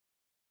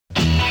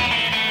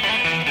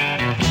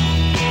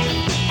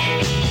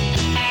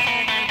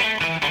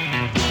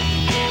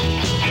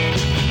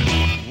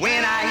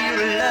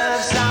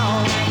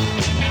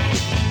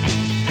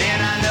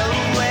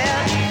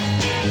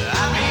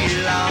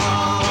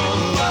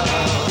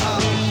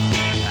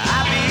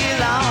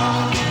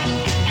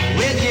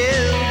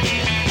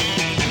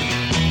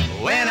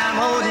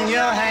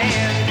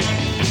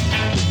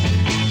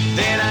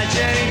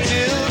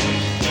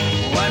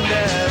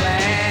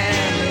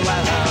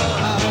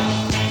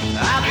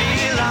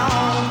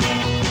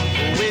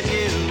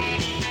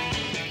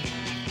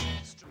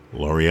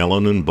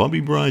Allen and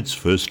Bobby Bright's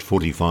first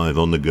 45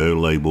 on the Go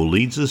label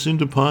leads us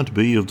into Part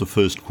B of the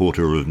first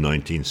quarter of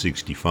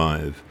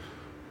 1965.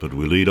 But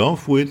we lead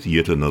off with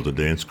yet another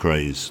dance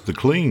craze, The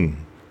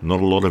Cling. Not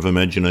a lot of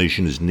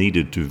imagination is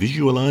needed to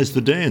visualize the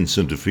dance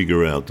and to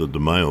figure out that the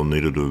male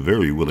needed a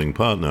very willing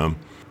partner.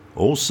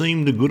 All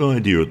seemed a good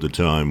idea at the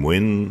time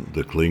when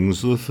The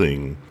Cling's the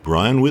thing.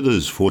 Brian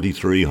Withers,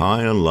 43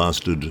 high and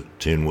lasted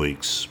 10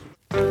 weeks.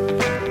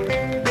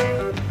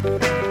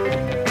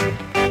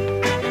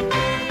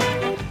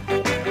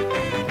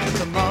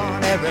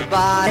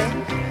 Everybody,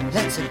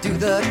 let's do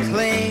the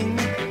cling.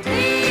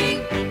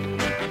 Cling.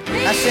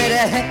 I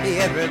said, hey,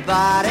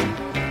 everybody,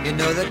 you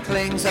know the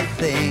cling's a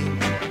thing.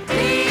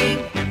 Cling.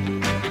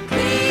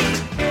 Cling.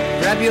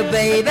 Grab your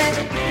baby,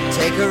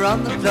 take her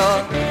on the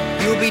floor.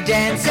 You'll be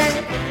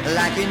dancing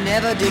like you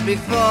never did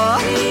before.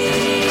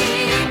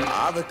 Cling.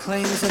 Oh, the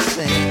cling's a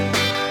thing.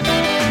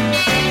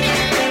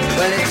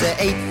 Well, it's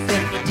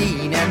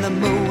 8:15 and the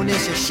moon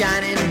is just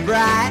shining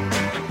bright.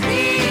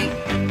 Cling.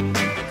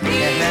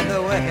 And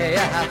the way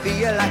I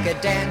feel like a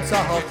dance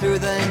all through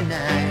the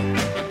night.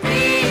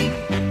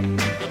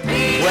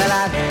 Well,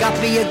 I've got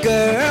me a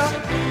girl,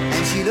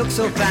 and she looks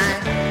so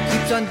fine.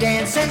 Keeps on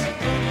dancing,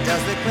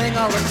 does the cling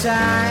all the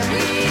time.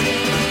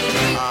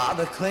 Ah,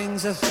 the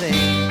cling's a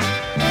thing.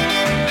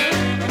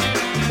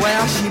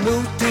 Well, she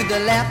moves to the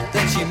left,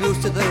 then she moves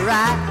to the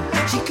right.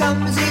 She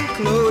comes in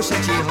close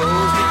and she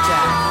holds me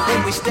tight.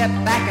 Then we step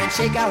back and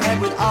shake our head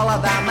with all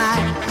of our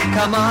might.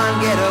 Come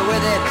on, get her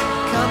with it.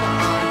 Come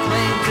on,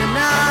 cling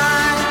tonight.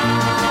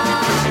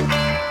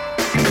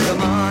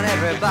 Come on,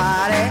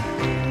 everybody,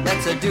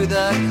 let's do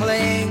the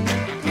cling.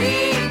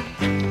 Cling.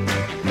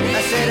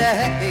 I said,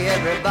 hey,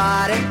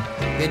 everybody,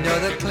 you know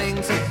the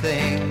cling's a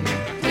thing.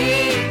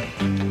 Cling.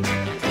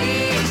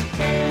 Cling.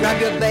 Grab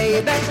your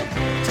baby,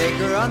 take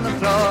her on the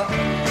floor.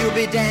 You'll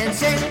be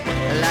dancing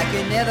like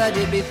you never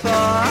did before.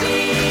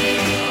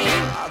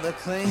 Oh, the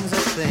cling's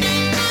a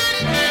thing.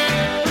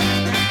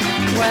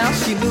 Well,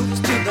 she moves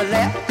to the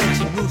left and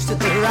she moves to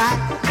the right.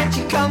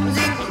 She comes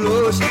in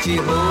close and she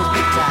holds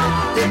me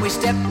tight. Then we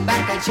step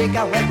back and shake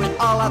our head with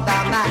all of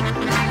our might.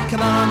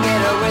 Come on, get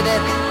her with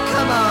it.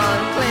 Come on,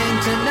 cling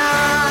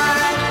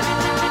tonight.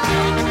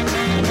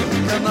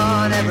 Come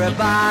on,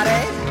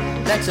 everybody,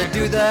 let's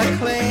do the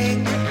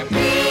cling.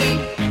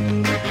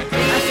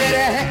 I said,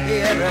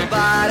 hey,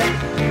 everybody,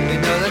 you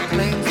know the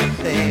cling's a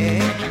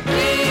thing.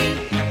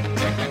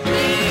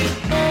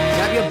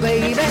 Grab your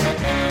baby,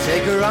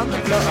 take her on the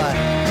floor.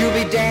 You'll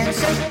be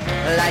dancing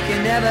like you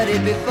never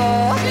did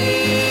before.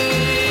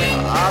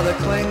 Oh, the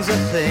cling's a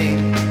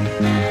thing.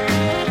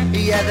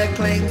 Yeah, the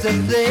cling's a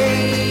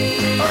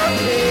thing. Oh,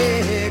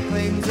 yeah,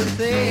 cling's a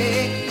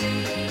thing.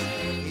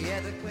 Yeah,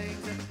 the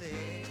cling's a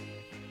thing.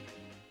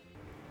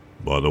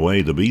 By the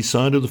way, the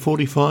B-side of the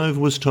 45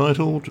 was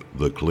titled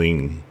The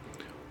Cling.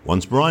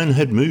 Once Brian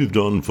had moved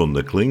on from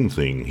The Cling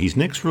thing, his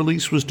next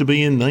release was to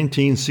be in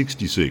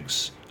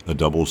 1966. A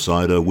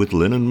double-sider with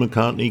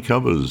Lennon-McCartney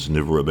covers,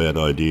 never a bad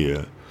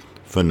idea.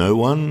 For No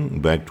One,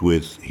 backed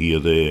with Here,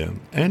 There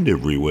and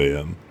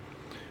Everywhere.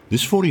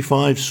 This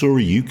 45 saw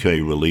a UK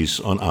release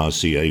on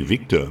RCA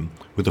Victor,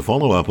 with a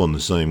follow-up on the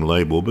same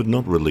label but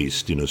not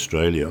released in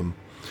Australia.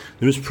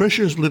 There is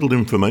precious little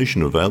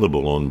information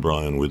available on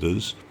Brian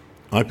Withers.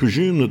 I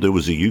presume that there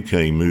was a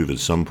UK move at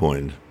some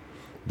point.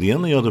 The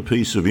only other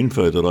piece of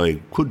info that I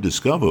could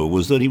discover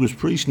was that he was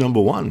priest number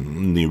 1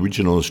 in the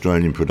original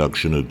Australian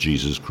production of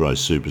Jesus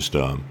Christ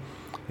Superstar.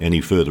 Any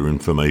further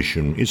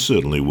information is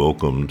certainly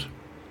welcomed.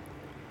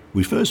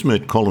 We first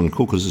met Colin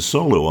Cook as a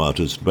solo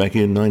artist back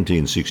in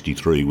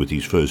 1963 with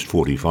his first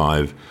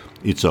 45,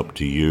 It's Up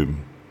to You.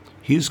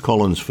 Here's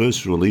Colin's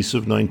first release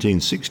of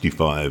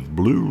 1965,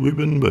 Blue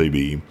Ribbon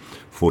Baby,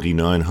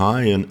 49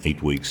 high and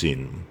 8 weeks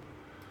in.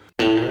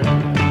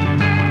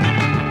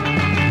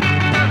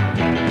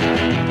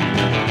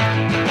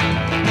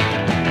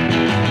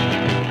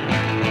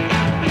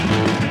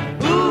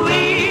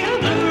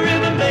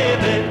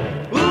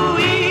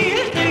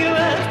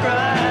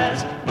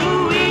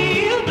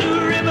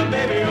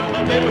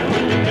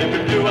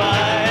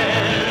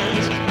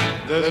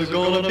 There's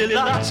gonna be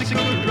lots of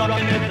good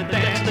rockin' at the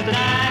dance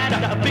tonight.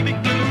 A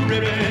big blue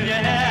ribbon,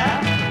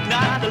 yeah.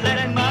 Not to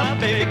let my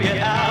baby get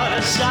out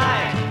of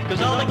sight,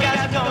 'cause all the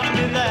guys gonna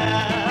be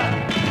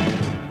there.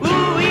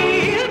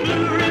 Ooh-wee,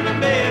 blue ribbon,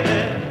 baby.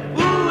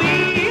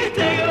 Ooh-wee,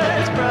 take a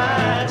last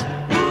prize.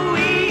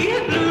 Ooh-wee,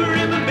 blue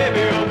ribbon,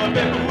 baby. Oh, my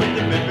baby with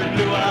the baby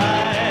blue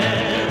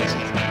eyes.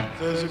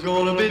 There's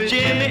gonna be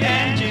Jimmy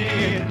and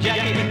Ginny,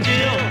 Jackie and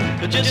Jill.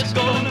 They're just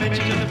gonna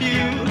mention a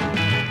few.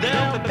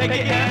 There'll be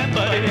Peggy and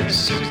Buddy and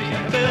Susie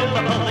and Phil.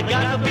 All the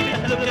guys will be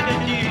looking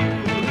at you.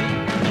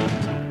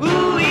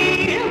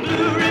 Ooh-wee,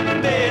 blue ribbon,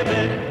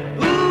 baby.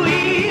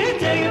 Ooh-wee,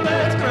 take your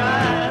last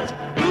prize.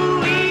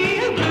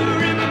 Ooh-wee, blue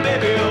ribbon,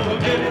 baby. Oh,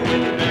 baby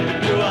with the baby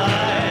blue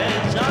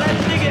eyes. So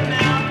let's dig it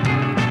now.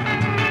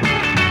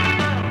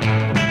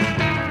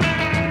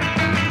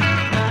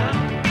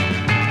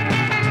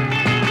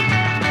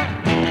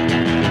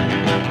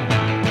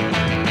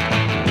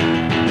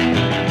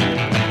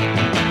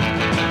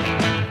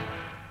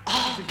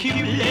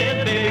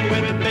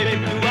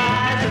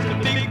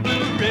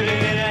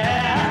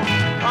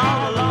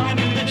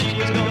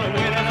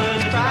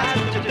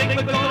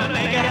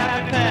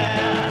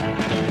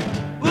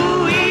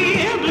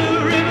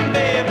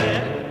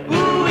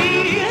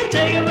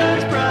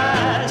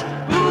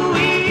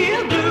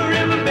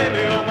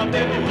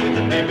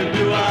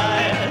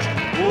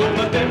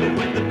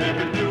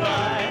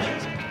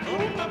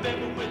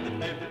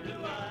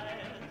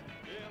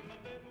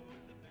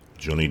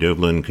 Johnny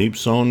Devlin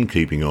keeps on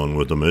keeping on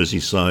with the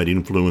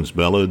Merseyside-influenced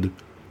ballad,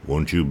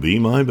 Won't You Be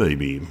My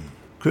Baby?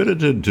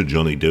 Credited to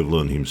Johnny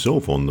Devlin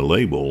himself on the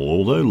label,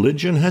 although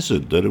legend has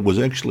it that it was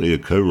actually a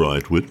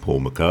co-write with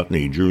Paul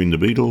McCartney during the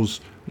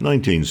Beatles'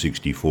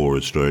 1964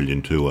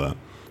 Australian tour.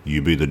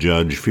 You Be the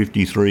Judge,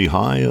 53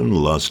 high and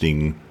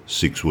lasting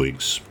 6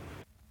 weeks.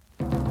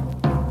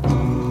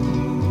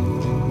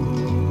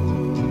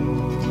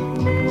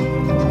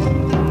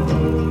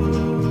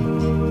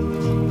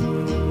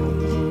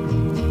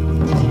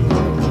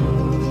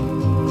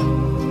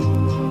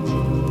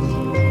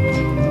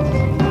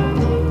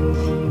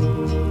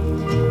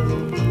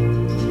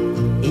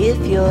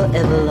 If you're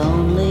ever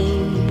lonely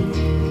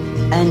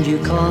and you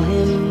call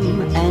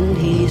him and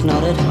he's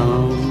not at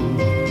home,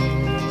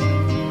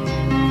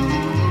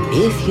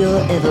 if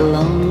you're ever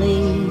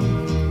lonely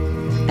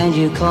and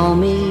you call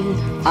me,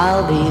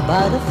 I'll be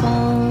by the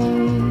phone.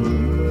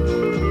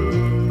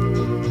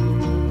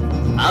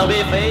 I'll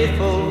be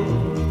faithful,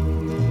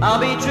 I'll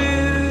be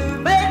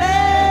true, baby.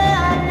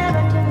 I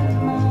never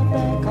turn my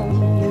back on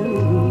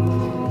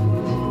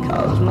you,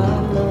 'cause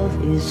my love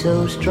is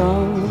so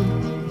strong,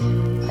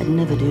 I'd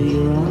never do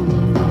you wrong.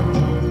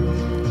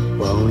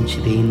 Won't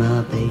you be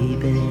my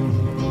baby?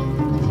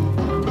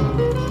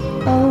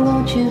 Oh,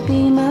 won't you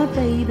be my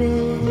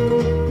baby?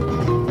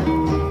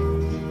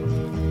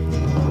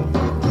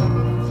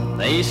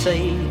 They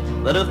say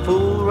that a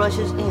fool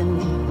rushes in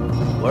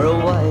where a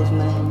wise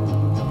man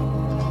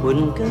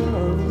wouldn't go.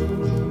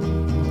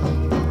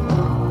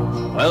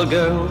 Well,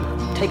 girl,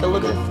 take a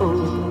look at a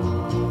fool,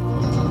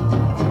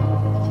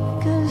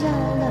 'Cause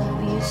I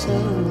love you so.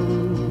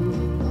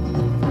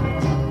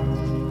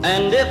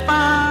 and if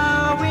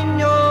I win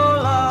your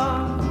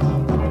love,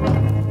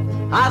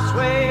 I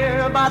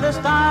swear by the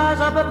stars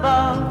up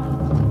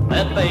above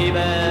that baby,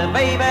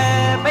 baby,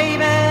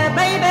 baby,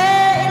 baby,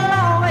 it'll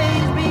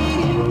always be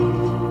you.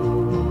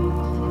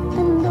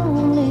 And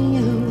only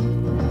you.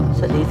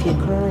 So if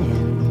you're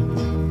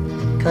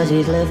crying 'cause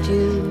he's left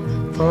you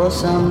for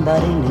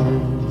somebody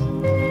new,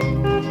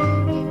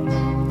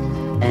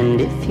 and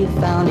if you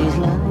found he's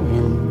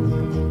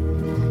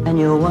lying and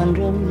you're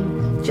wondering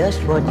just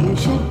what you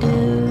should do,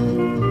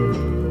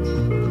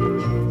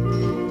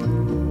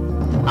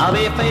 I'll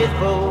be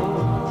faithful,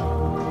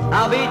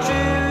 I'll be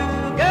true,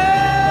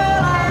 girl.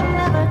 I'd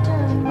never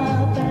turn my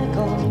back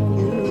on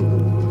you,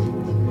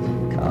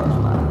 'cause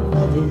my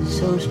love is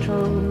so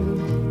strong,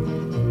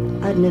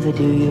 I'd never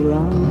do you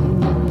wrong.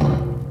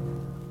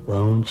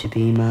 Won't you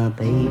be my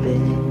baby?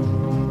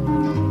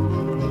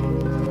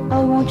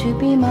 Oh, won't you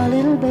be my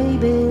little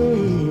baby?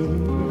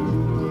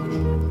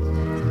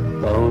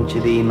 Won't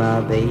you be my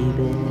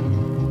baby?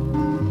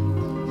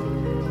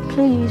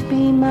 Please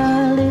be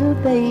my little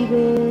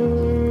baby.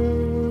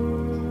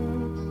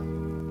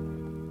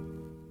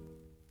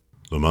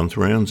 The month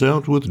rounds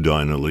out with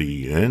Dinah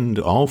Lee and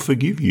I'll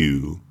Forgive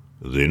You,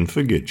 Then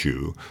Forget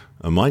You,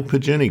 a Mike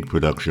Pagenic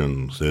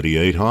production,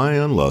 38 high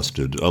and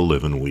lasted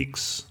 11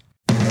 weeks.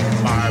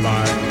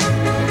 Bye-bye.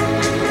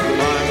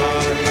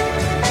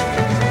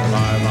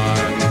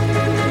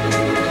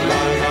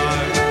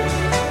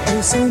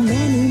 Oh, so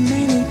many,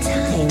 many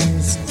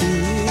times,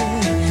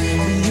 dear,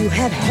 you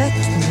have hurt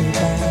me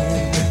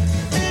bad.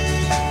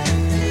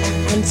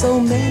 And so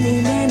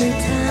many, many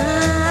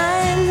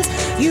times,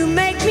 you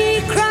make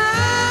me cry.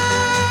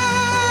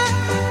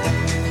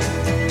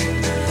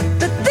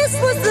 But this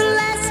was the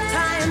last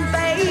time,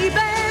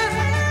 baby.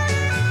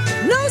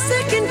 No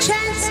second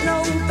chance,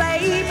 no,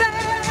 baby.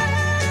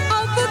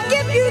 I'll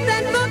forgive you,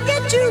 then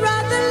forget you,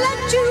 rather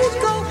let you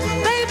go.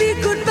 Baby,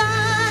 goodbye.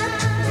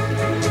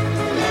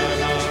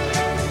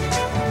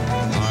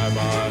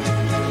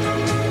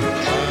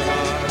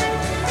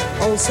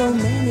 Oh, so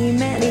many,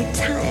 many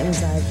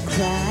times I've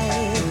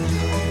cried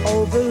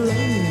over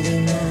lonely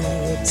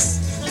nights.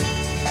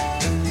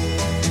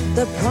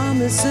 The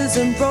promises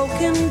and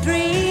broken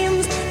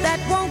dreams that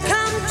won't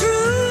come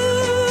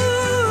true.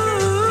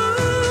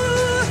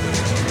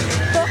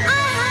 For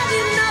I had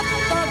enough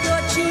of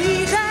your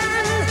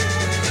cheating,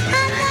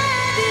 and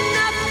had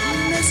enough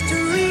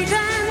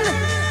mistreating.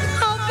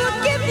 I'll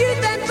forgive you,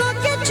 then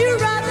forget you,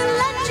 rather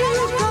let you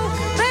go.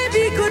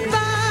 Baby,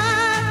 goodbye.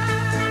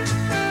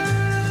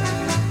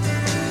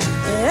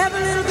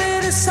 Every little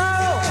bit of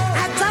sorrow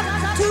adds up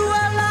to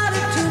a lot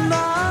of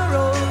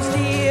tomorrows,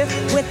 dear.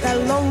 With a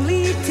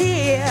lonely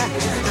tear,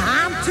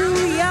 I'm too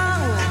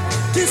young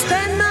to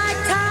spend my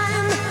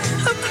time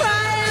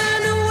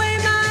crying away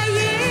my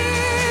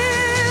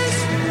years.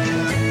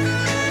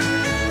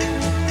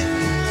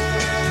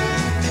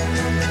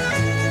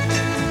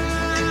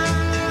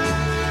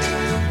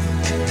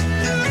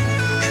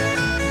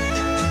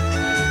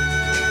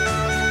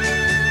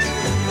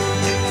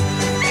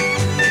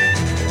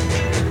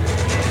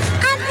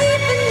 And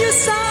even your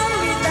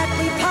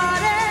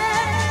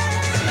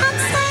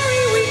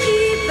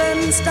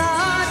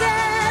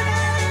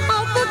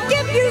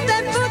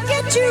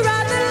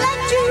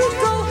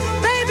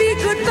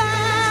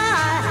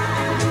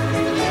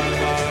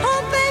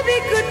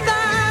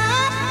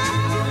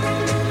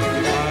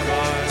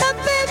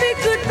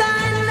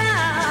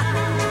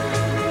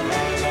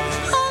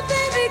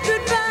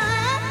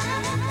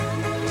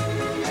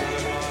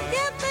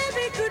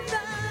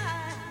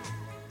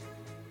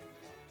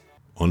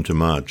come to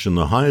March, and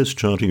the highest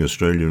charting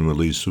Australian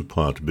release of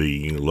Part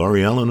B,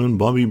 Laurie Allen and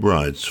Bobby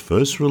Bright's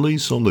first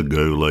release on the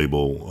Go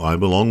label, I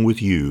Belong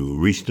With You,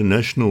 reached a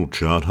national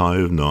chart high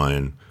of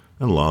 9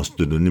 and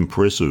lasted an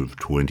impressive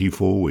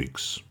 24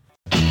 weeks.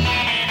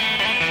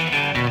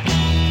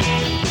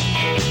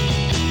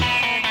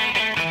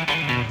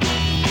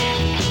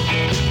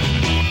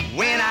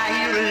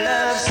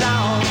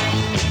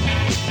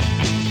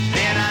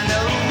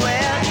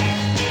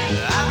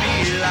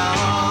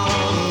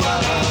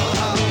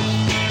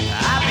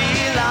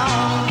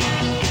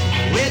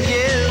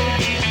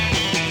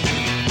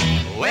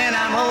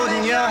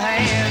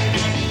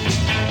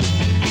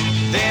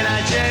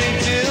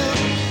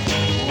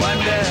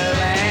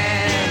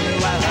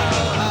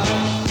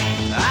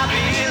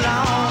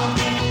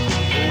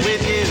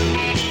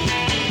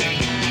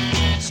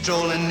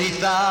 Strolling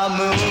neath the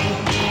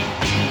moon.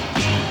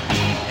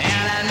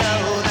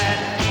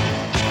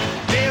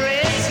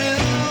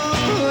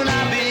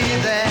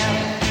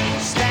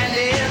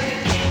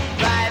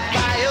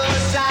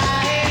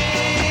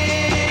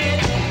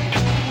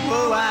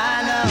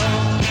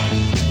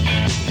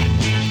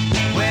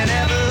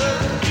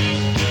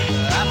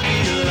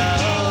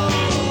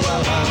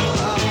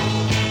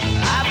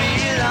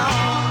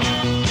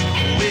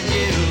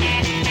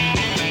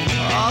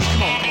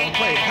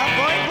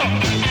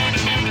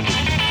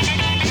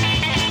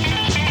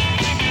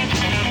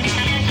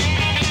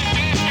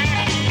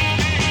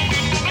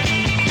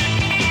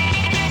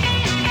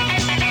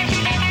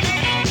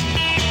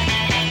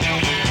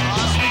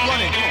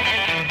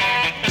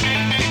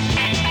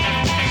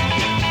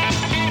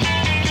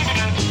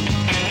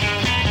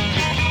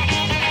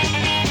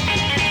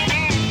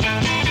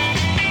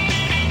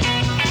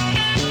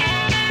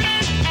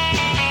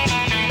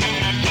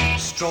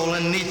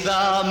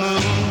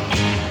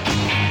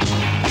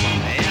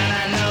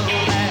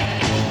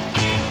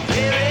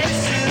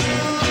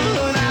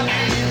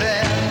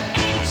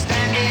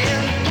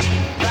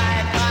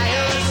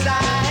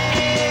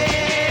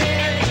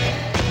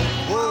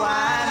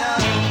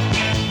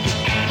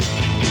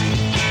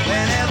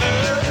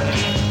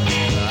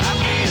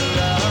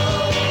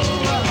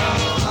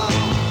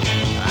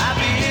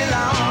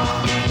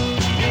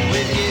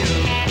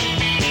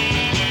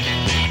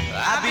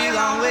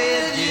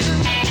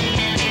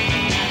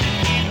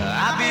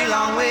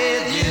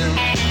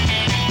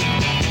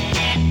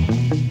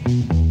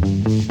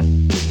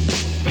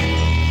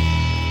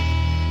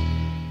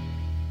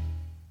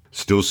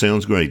 Still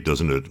sounds great,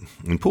 doesn't it?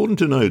 Important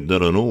to note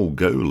that on all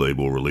Go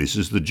label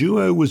releases, the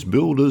duo was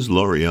billed as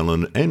Laurie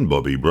Allen and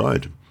Bobby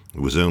Bright. It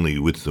was only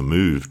with the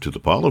move to the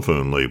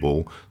Parlophone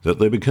label that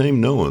they became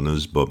known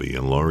as Bobby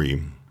and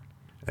Laurie.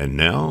 And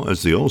now,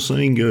 as the old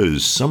saying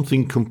goes,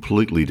 something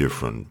completely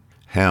different.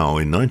 How,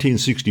 in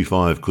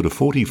 1965, could a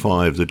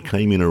 45 that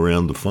came in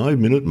around the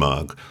 5-minute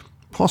mark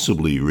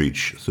possibly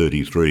reach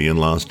 33 and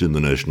last in the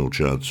national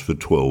charts for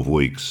 12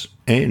 weeks,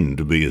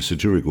 and be a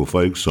satirical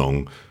folk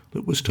song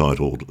that was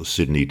titled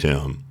Sydney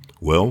Town?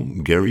 Well,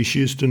 Gary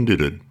Houston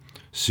did it.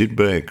 Sit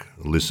back,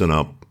 listen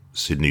up,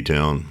 Sydney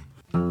Town.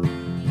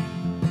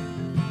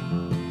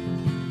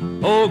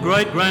 Oh,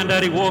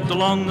 great-granddaddy walked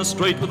along the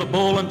street with a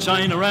ball and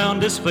chain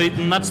around his feet,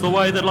 and that's the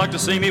way they'd like to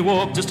see me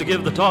walk, just to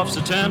give the toffs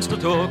a chance to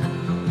talk.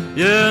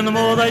 Yeah, and the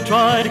more they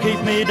try to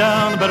keep me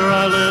down, the better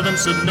I live in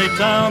Sydney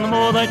Town. The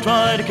more they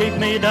try to keep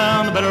me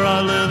down, the better I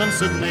live in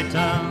Sydney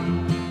Town.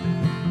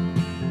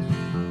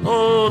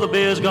 Oh, the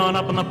beer's gone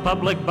up in the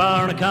public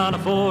bar and I can't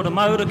afford a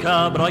motor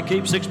car, but I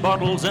keep 6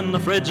 bottles in the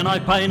fridge and I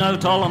pay no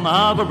toll on the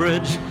harbour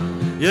bridge.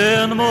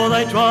 Yeah, and the more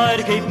they try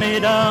to keep me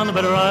down, the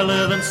better I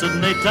live in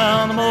Sydney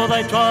Town. The more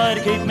they try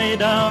to keep me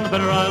down, the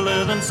better I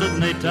live in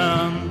Sydney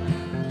Town.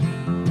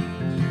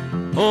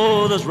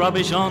 Oh, there's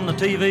rubbish on the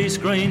TV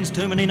screens,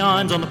 too many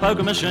 9s on the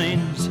poker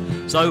machines.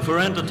 So for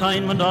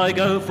entertainment I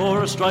go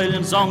for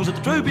Australian songs at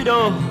the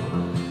Troubadour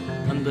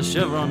and the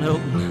Chevron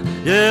Hilton.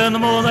 Yeah, and the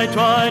more they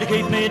try to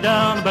keep me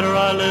down, the better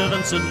I live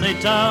in Sydney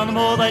Town. The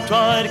more they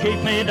try to keep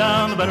me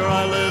down, the better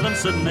I live in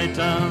Sydney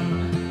Town.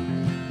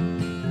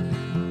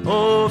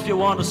 Oh, if you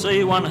want to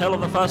see one hell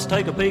of a fuss,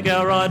 take a peek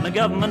out riding a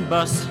government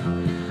bus.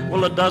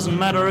 Well, it doesn't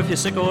matter if you're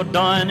sick or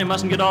dying, you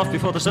mustn't get off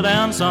before the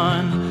sit-down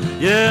sign.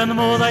 Yeah, and the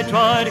more they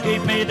try to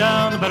keep me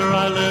down, the better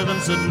I live in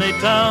Sydney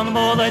Town. The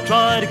more they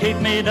try to keep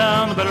me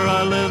down, the better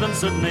I live in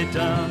Sydney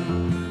Town.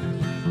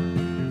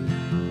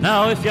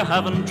 Now if you're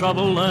having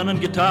trouble learning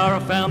guitar, I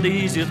found the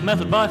easiest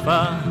method by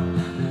far.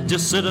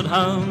 Just sit at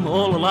home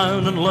all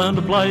alone and learn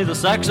to play the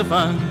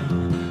saxophone.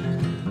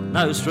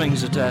 No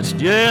strings attached.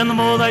 Yeah, and the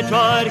more they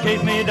try to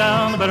keep me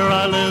down, the better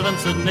I live in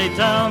Sydney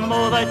Town. The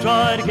more they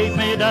try to keep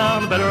me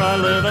down, the better I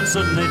live in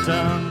Sydney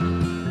Town.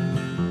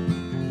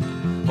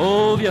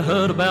 Oh, have you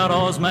heard about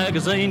Oz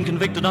Magazine,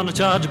 convicted on a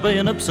charge of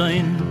being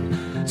obscene?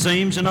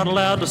 Seems you're not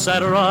allowed to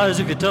satirise.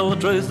 If you tell the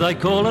truth, they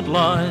call it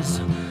lies.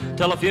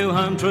 Tell a few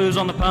home truths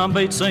on the Palm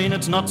Beach scene.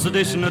 It's not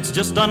sedition, it's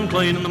just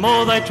unclean. And the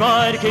more they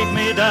try to keep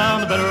me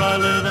down, the better I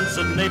live in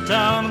Sydney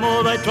Town. The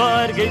more they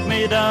try to keep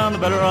me down, the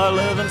better I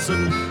live in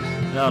Sydney.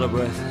 Out of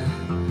breath.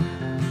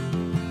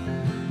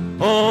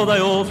 Oh, they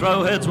all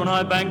throw heads when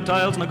I bank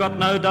tails, and I got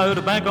no dough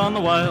to bank on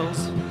the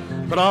whales.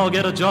 But I'll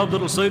get a job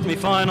that'll suit me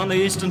fine on the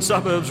eastern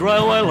suburbs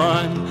railway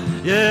line.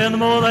 Yeah, and the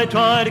more they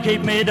try to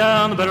keep me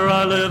down, the better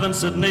I live in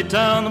Sydney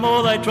town. The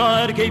more they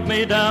try to keep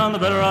me down, the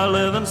better I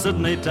live in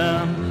Sydney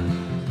town.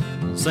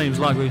 Seems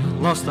like we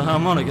lost the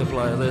harmonica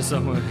player there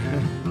somewhere.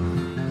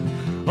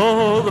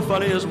 Oh, the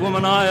funniest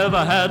woman I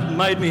ever had,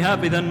 made me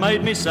happy then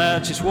made me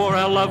sad. She swore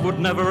our love would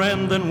never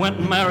end, then went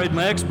and married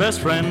my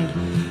ex-best friend.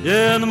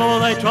 Yeah, and the more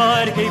they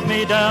try to keep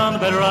me down, the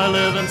better I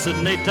live in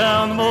Sydney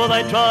town. The more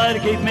they try to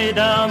keep me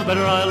down, the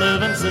better I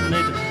live in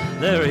Sydney town.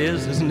 There he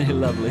is, isn't he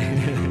lovely?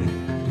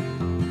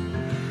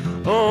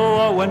 Oh,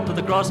 I went to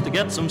the cross to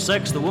get some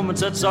sex. The woman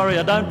said, sorry,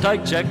 I don't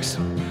take checks.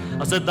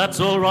 I said, that's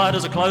all right,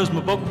 as I closed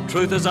my book.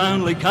 Truth is, I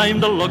only came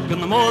to look.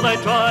 And the more they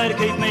try to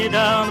keep me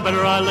down, the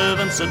better I live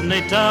in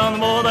Sydney town. The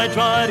more they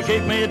try to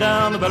keep me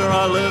down, the better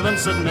I live in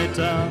Sydney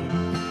town.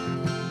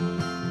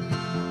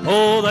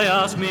 Oh, they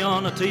asked me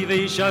on a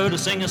TV show to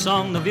sing a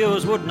song the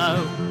viewers would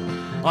know.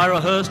 I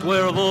rehearsed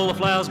Where Have All the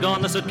Flowers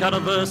Gone. They said, cut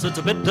a verse, it's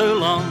a bit too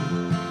long.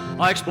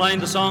 I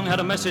explained the song had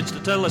a message to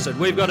tell. They said,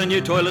 we've got a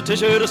new toilet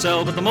tissue to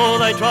sell. But the more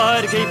they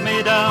try to keep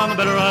me down, the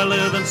better I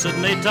live in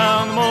Sydney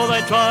town. The more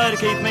they try to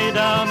keep me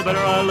down, the better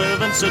I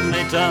live in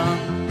Sydney town.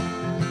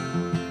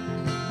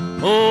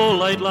 Oh,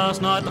 late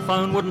last night the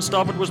phone wouldn't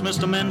stop. It was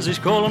Mr. Menzies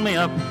calling me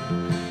up.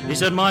 He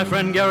said, my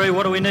friend Gary,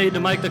 what do we need to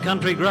make the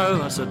country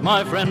grow? I said,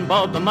 my friend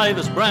Bob, the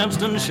Mavis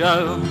Bramston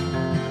Show.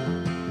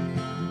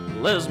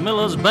 Les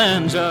Miller's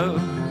banjo,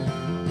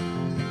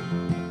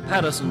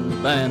 Patterson's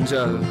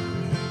banjo,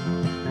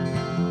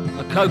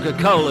 a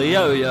Coca-Cola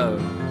yo-yo,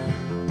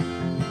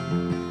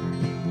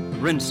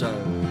 Rinso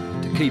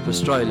to keep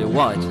Australia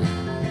white,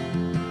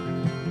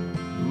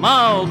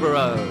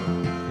 Marlboro,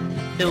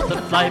 filter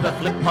flavour,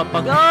 flip-pop.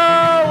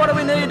 Oh, what do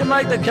we need to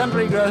make the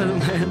country grow? The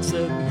man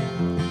said,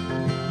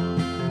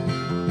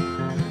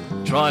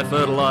 try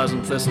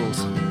fertilising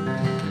thistles.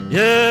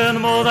 Yeah, and the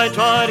more they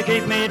try to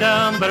keep me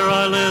down, the better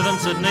I live in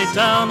Sydney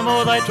town. The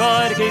more they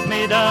try to keep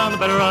me down, the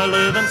better I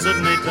live in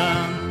Sydney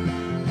town.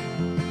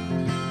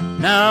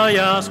 Now you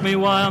ask me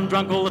why I'm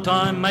drunk all the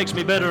time, makes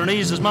me better and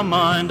eases my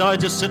mind. I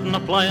just sit and I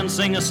play and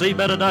sing, I see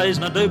better days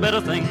and I do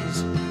better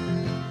things.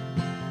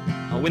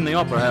 I win the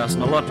Opera House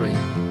and the lottery,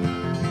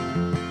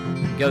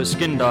 go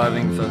skin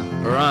diving for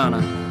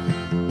piranha,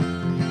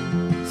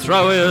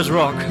 throw Ayers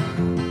Rock,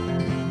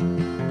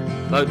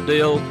 vote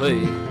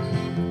DLP,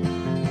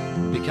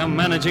 become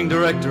managing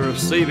director of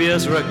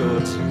CBS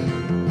Records,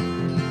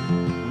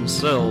 and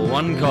sell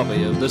one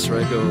copy of this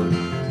record.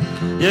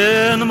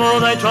 Yeah, and the more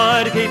they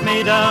try to keep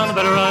me down, the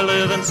better I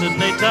live in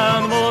Sydney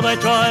town. The more they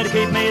try to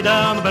keep me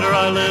down, the better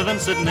I live in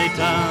Sydney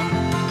town.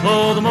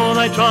 Oh, the more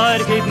they try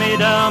to keep me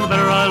down, the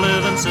better I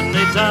live in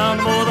Sydney town.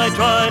 The more they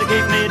try to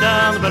keep me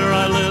down, the better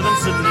I live in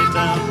Sydney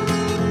town.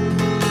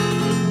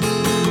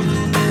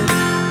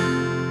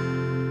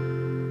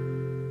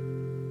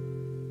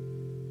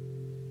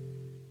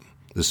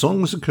 The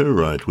song was a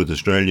co-write with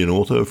Australian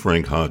author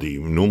Frank Hardy,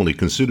 normally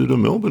considered a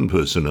Melbourne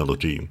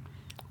personality.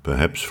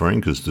 Perhaps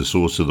Frank is the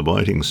source of the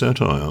biting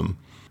satire.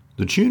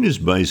 The tune is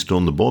based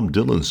on the Bob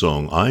Dylan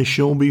song I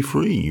Shall Be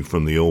Free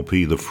from the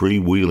LP The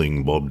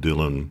Freewheeling Bob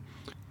Dylan.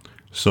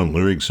 Some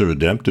lyrics are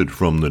adapted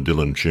from the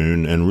Dylan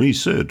tune and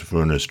reset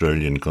for an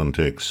Australian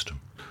context.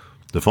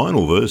 The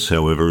final verse,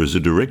 however, is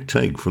a direct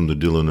take from the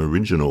Dylan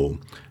original.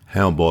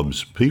 How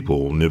Bob's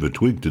people never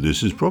twigged to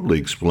this is probably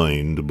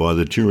explained by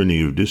the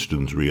tyranny of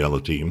distance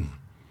reality.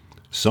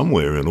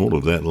 Somewhere in all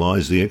of that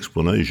lies the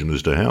explanation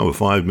as to how a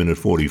 5-minute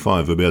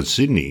 45 about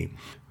Sydney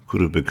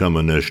could have become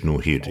a national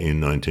hit in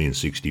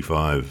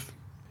 1965.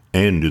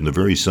 And in the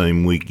very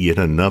same week, yet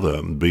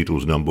another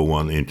Beatles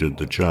 #1 entered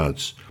the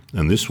charts,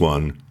 and this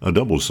one a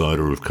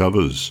double-sider of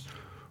covers.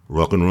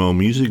 Rock and roll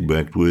music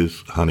backed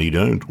with Honey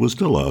Don't was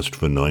to last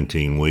for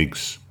 19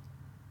 weeks.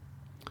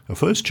 A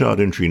first chart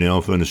entry now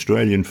for an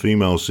Australian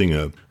female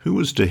singer who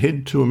was to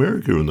head to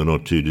America in the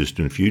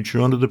not-too-distant future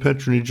under the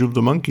patronage of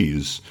the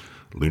Monkees,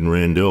 Lynn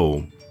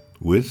Randell,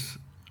 with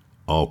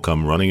I'll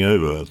Come Running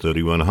Over,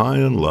 31 high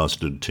and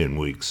lasted 10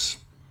 weeks.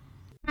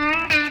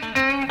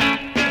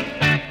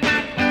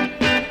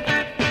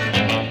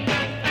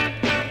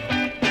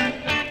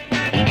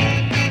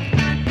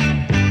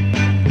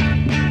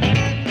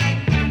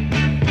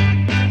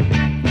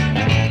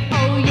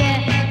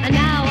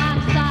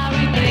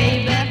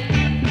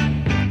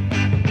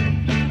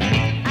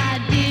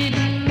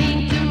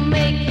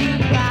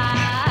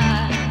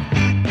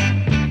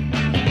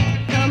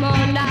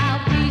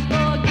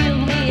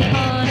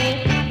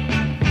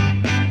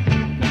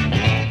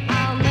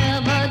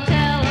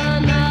 Tell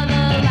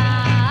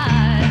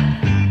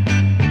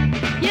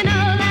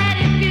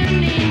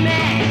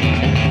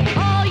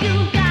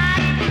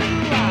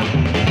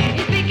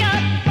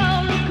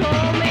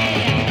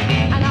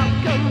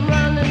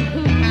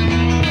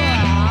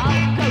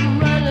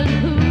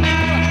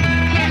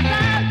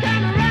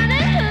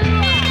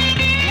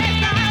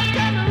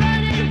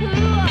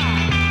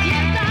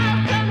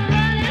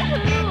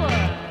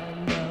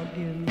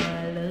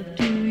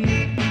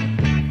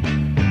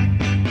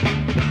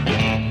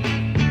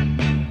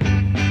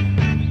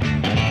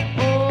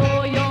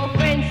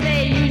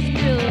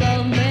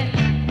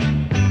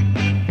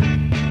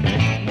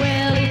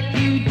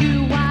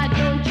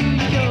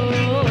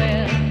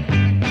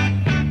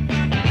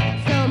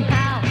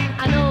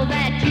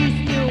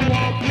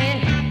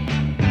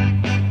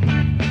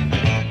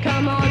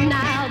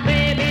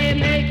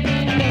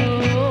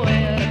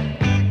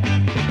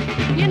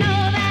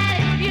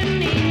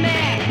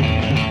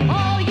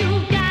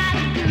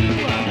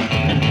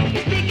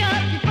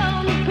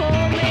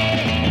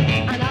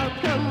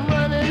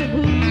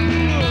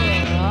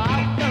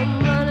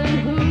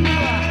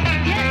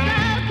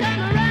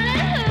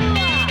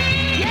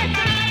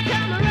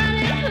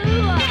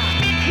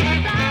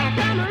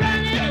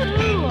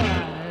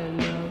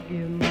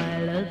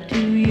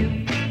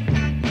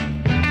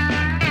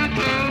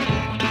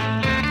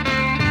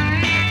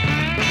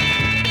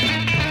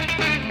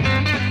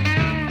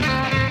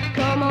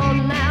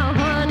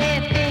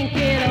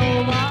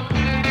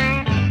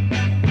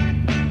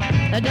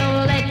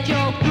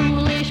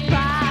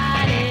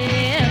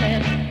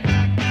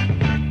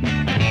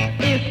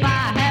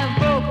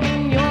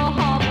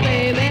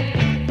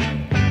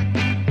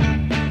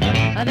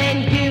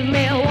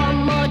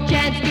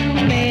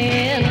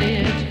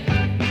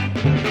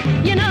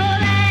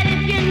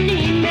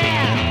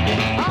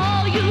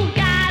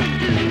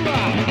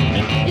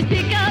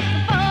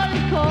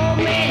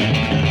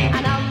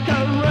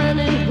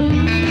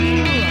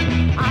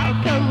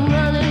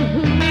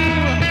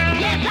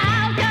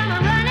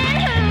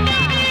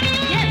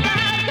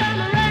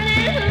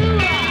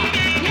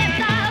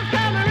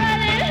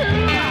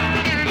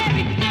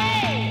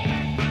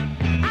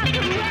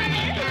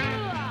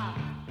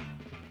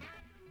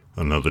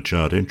Another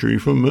chart entry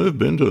from Merv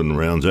Benton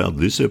rounds out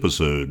this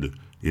episode.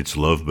 It's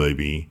Love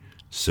Baby,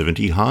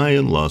 70 high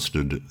and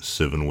lasted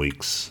 7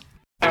 weeks.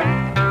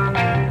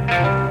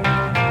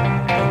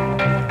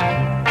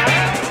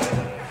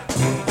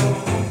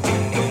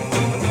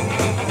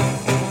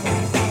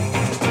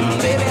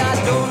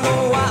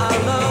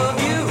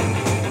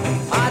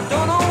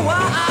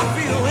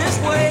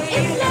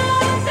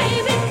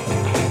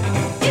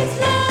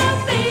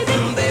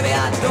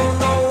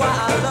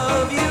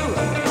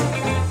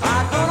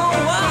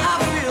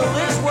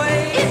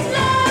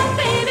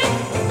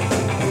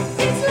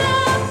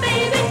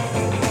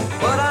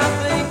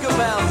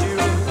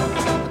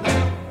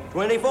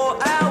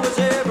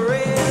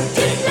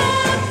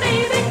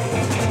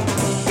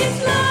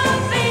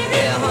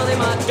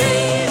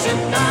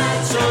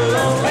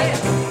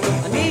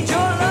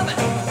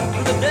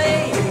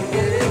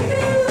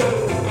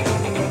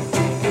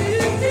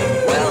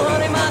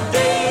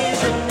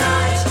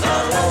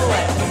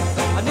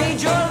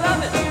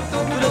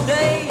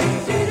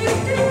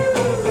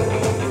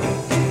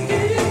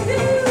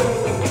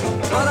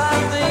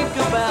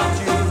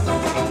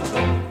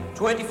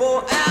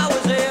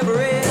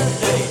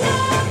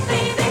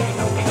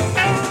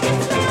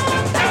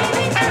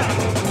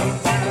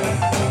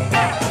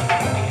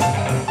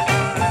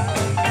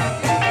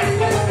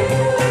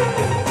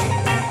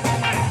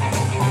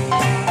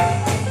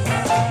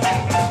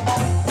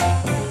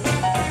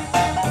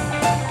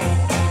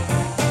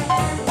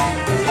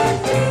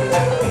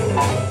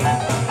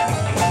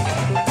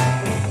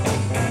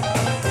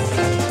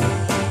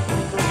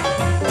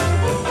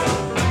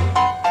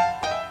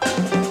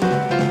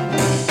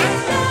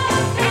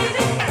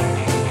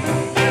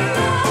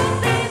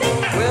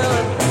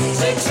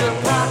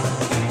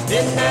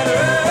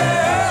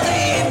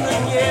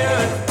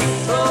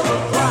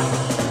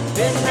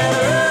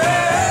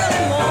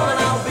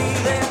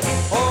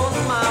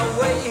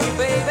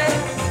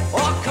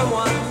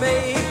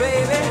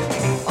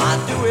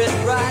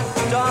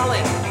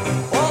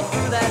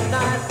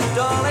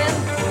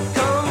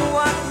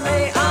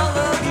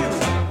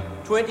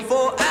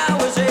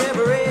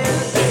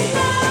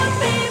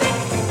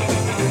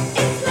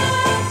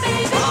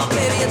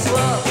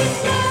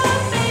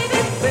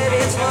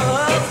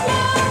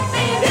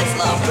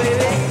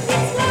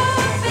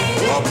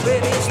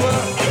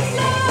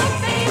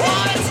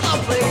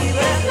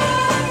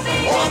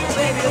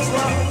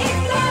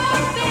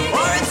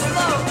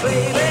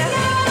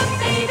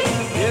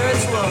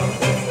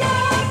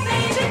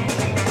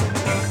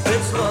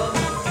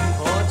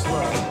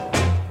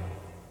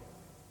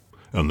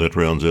 And that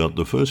rounds out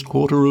the first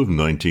quarter of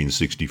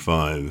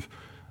 1965.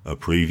 A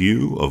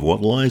preview of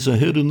what lies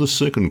ahead in the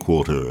second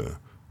quarter.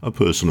 A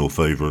personal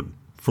favourite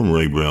from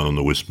Ray Brown and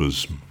the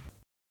Whispers.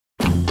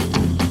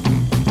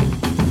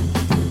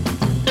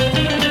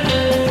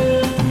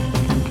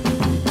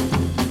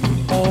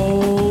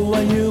 Oh,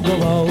 when you go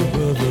out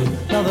with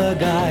another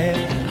guy,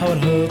 how it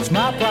hurts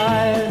my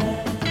pride.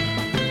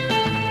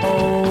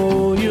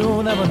 Oh,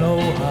 you'll never know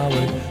how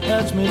it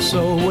hurts me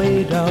so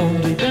way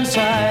down deep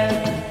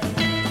inside.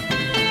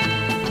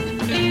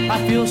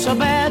 I feel so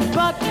bad,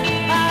 but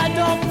I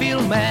don't feel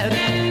mad.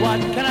 What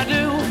can I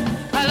do?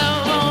 I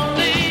love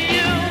only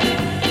you.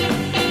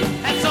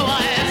 And so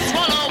I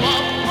swallow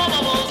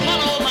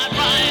my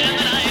pride, and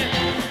then I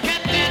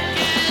kept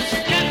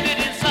it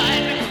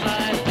inside because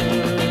I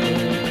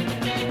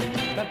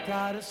heard that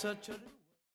pride is such a